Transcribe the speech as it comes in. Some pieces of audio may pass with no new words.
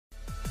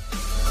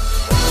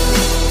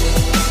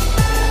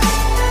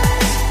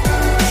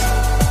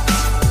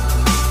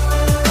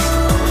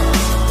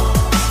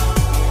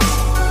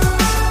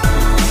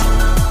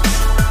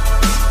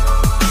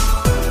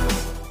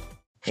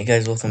Hey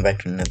guys, welcome back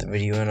to another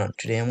video, and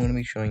today I'm going to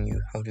be showing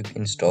you how to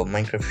install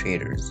Minecraft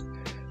shaders.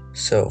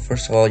 So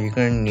first of all, you're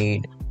going to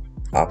need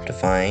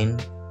Optifine,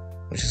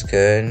 which is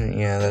good.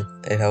 Yeah, that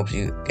it helps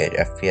you get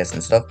FPS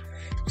and stuff.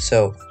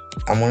 So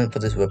I'm going to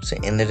put this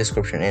website in the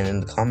description and in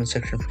the comment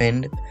section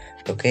pinned.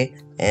 Okay,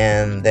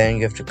 and then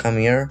you have to come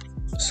here,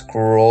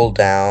 scroll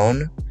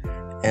down,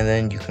 and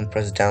then you can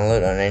press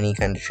download on any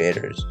kind of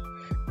shaders.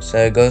 So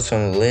it goes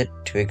from lit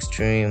to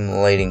extreme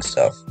lighting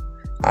stuff.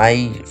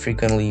 I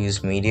frequently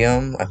use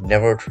medium. I've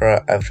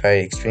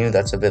tried extreme,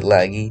 that's a bit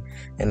laggy,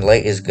 and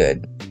light is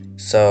good.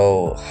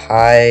 So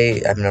high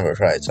I've never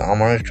tried, so I'm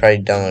gonna try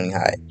downloading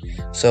high.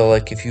 So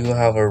like if you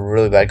have a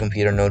really bad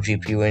computer, no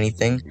GPU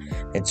anything,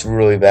 it's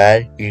really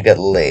bad, you get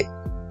lit.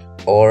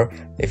 Or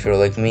if you're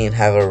like me and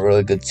have a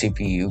really good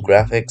CPU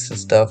graphics and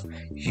stuff,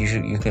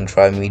 you can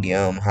try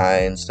medium, high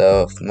and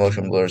stuff,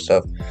 motion blur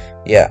stuff.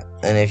 Yeah,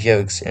 and if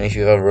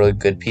you have a really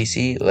good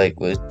PC like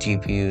with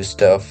GPU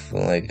stuff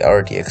like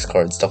RTX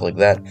cards, stuff like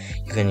that,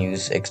 you can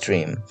use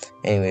extreme.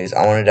 Anyways,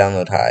 I want to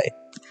download high.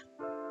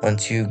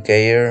 Once you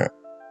get here,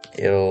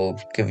 it'll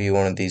give you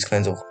one of these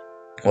kinds of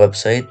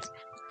websites.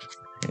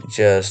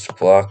 Just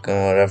block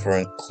and whatever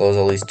and close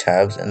all these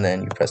tabs, and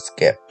then you press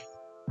skip.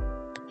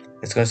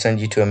 It's going to send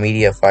you to a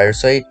MediaFire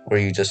site where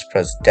you just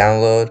press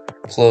download,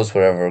 close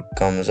whatever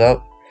comes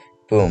up,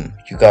 boom,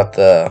 you got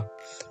the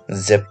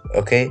zip.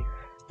 Okay,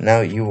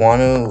 now you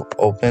want to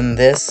open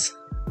this,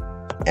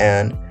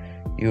 and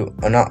you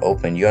not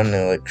open, you want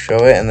to like show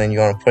it, and then you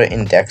want to put it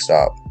in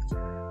desktop.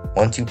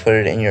 Once you put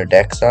it in your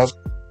desktop,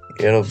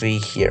 it'll be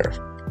here.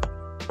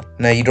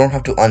 Now you don't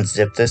have to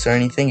unzip this or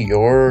anything.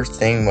 Your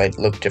thing might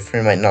look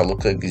different, it might not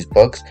look like these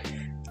books.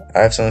 I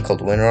have something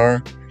called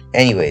WinRAR.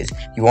 Anyways,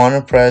 you want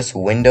to press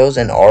Windows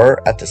and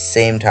R at the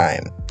same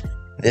time.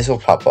 This will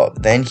pop up.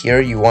 Then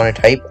here you want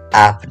to type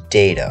app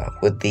data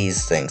with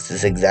these things,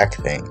 this exact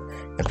thing,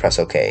 and press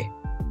OK.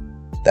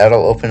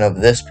 That'll open up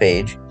this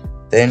page.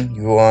 Then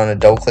you want to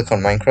double click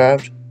on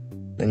Minecraft.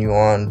 Then you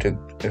want to,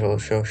 it'll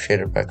show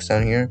shader packs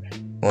down here.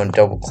 You want to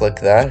double click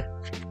that,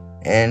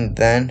 and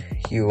then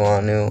you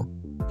want to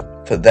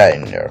put that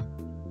in there.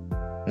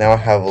 Now I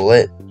have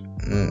lit,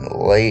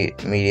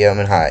 light, medium,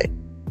 and high.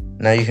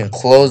 Now you can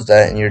close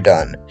that and you're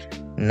done.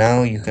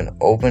 Now you can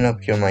open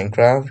up your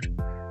Minecraft.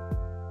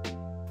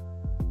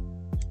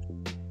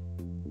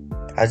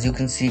 As you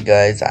can see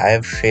guys, I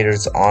have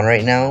shaders on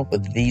right now,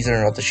 but these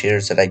are not the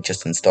shaders that I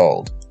just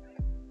installed.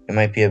 It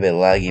might be a bit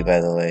laggy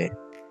by the way.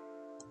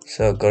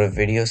 So go to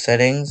video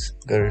settings,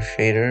 go to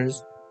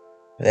shaders,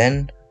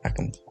 then I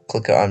can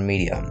click on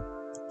medium.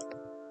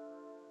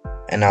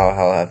 And now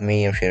I'll have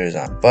medium shaders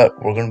on, but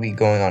we're going to be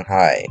going on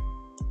high.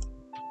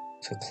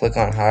 So click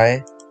on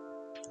high.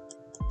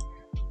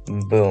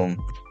 Boom.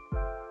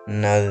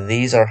 Now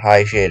these are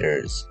high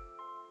shaders.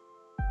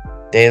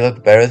 They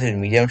look better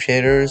than medium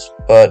shaders,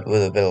 but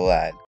with a bit of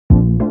lag.